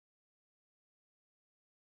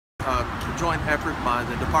joint effort by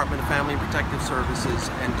the Department of Family and Protective Services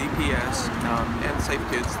and DPS and Safe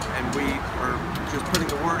Kids, and we are just putting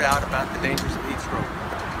the word out about the dangers of heat stroke.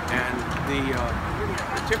 And the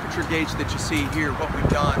temperature gauge that you see here, what we've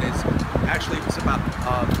done is, actually it was about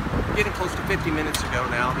getting close to 50 minutes ago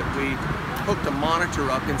now that we hooked a monitor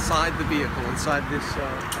up inside the vehicle, inside this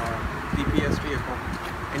DPS vehicle.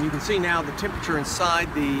 And you can see now the temperature inside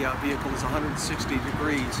the vehicle is 160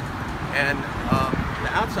 degrees. And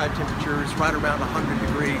the outside temperature is right around 100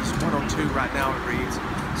 degrees, 102 right now it reads.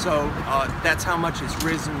 So that's how much it's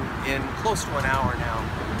risen in close to an hour now.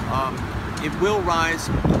 It will rise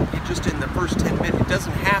just in the first 10 minutes. It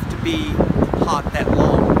doesn't have to be hot that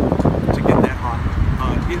long to get that hot.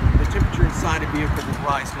 The temperature inside a vehicle will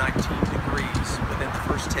rise 19 degrees within the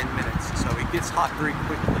first 10 minutes, so it gets hot very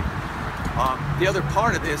quickly. The other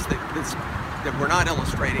part of this that we're not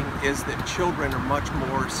illustrating is that children are much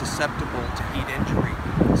more susceptible to heat injury.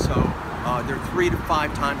 So they're 3 to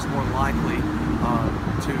 5 times more likely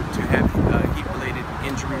to have heat-related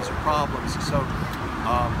injuries or problems. So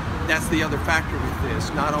that's the other factor with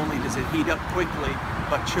this. Not only does it heat up quickly,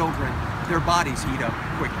 but children, their bodies heat up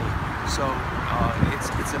quickly. So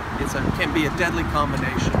it can be a deadly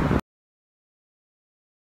combination.